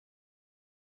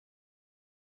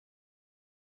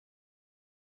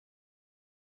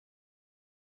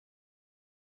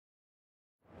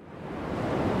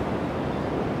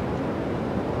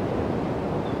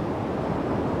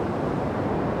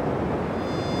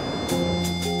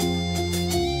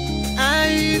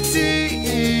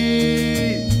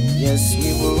Yes,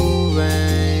 we will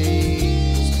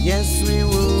rise. Yes, we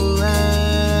will rise.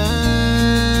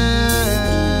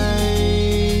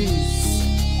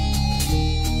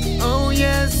 Oh,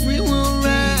 yes, we will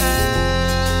rise.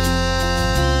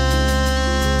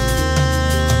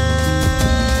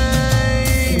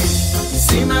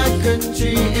 See, my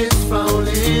country is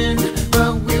falling,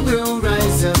 but we will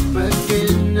rise up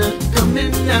again.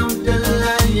 Coming out the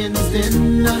lion's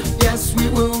den. Yes, we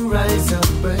will rise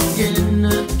up again.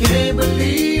 Can't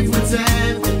believe what's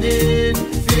happening.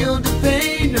 Feel the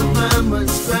pain of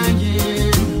mama's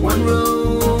crying. One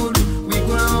road, we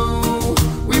grow,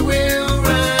 we will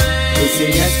rise. They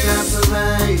say yes, rapper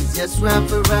rise, yes,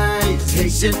 rapper rise.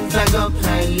 Haitian flag up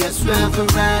high, yes, rapper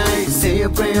rise. Say a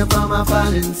prayer for my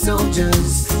fallen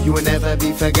soldiers. You will never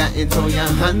be forgotten, throw your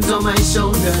hands on my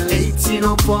shoulder.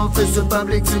 1804, first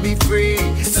republic to be free.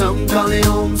 Some call it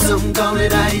home, some call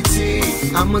it Haiti.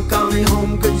 I'ma call it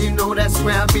home cause you know that's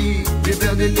where I be.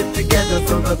 Rebuilding it together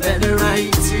for a better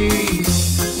Haiti.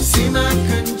 See, my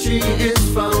country is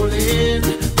falling,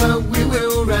 but we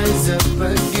will rise up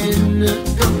again.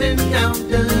 Coming out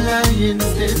the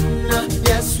lion's den.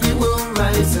 Yes, we will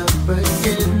rise up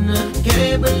again.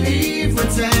 Can't believe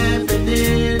what's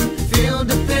happening. Feel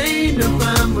the pain of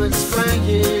mama's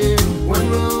crying. One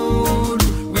road,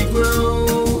 we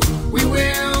grow, we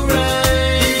will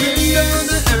rise. Even though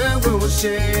the earth will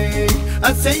shake,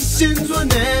 our nations will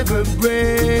never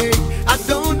break. I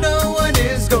don't know what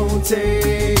it's gonna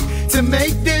take to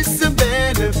make this a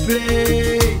better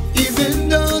place. Even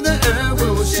though the earth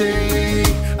will shake,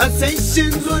 our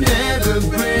nations will never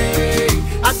break.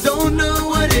 I don't know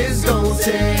what it's gonna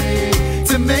take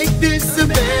to make this a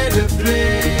better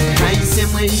place. Haïtien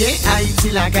moyen, Haïti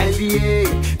la calie.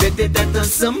 Bête tête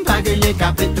ensemble, pas gagner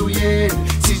qu'à pétouiller.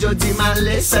 Si je dis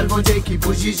malais, seul bon Dieu qui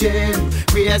pour juger.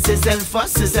 Oui, c'est celle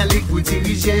force, c'est celle qui pour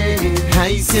diriger.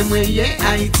 Haïtien moyen,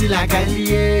 Haïti la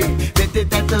calie. Bête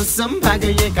tête ensemble, pas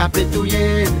gagner qu'à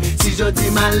pétouiller. Si je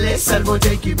dis malais, seul bon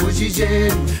Dieu qui pour juger.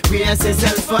 Oui, c'est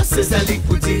celle force, c'est celle qui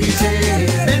pour diriger.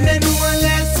 Mettez-nous en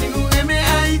l'air si nous aimons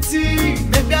Haïti.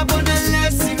 Mettez-nous en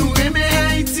l'air si nous aimons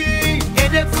Haïti. Et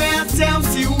des frères terre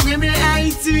si vous aimez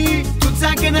Haïti. Tout ça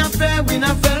qu'on a fait, oui, on a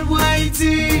fait pour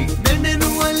Haïti.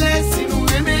 Mettez-nous en l'air si nous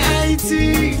aimons Haïti.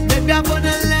 Mettez-nous en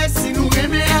l'air si nous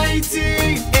aimons Haïti.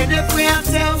 Et des frères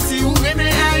terre si vous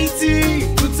aimez Haïti.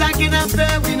 Tout ça qu'on a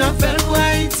fait, oui, on a fait pour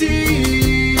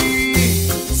Haïti.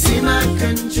 See, my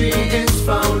country is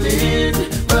falling,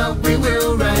 but we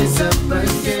will rise up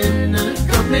again.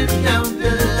 Coming down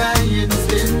the lion's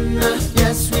den.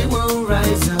 Yes, we will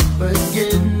rise up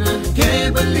again.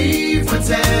 Can't believe what's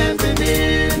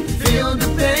happening. Feel the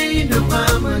pain of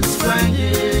mama's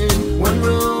crying. One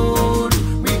road,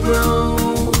 we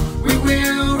grow, we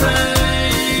will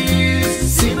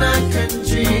rise. See, my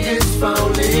country is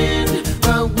falling,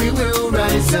 but we will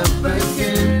rise up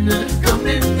again.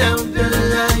 Coming down the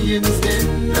lion's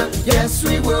den. Yes,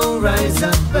 we will rise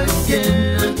up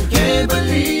again. Can't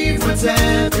believe what's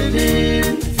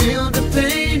happening. Feel the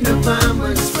pain of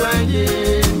mama's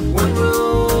crying. One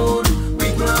road,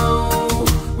 we grow,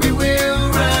 we will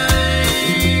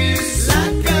rise. La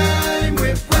caille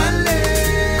me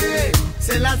poilée,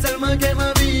 c'est là seulement qu'elle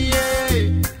m'a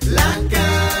villée. La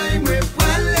caille me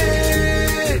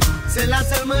poilée, c'est là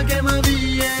seulement qu'elle m'a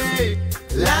villée.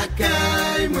 La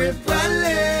caille me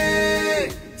poilée,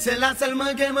 c'est là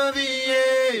seulement qu'elle m'a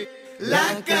villée.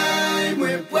 La caille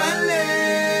me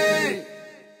poilée.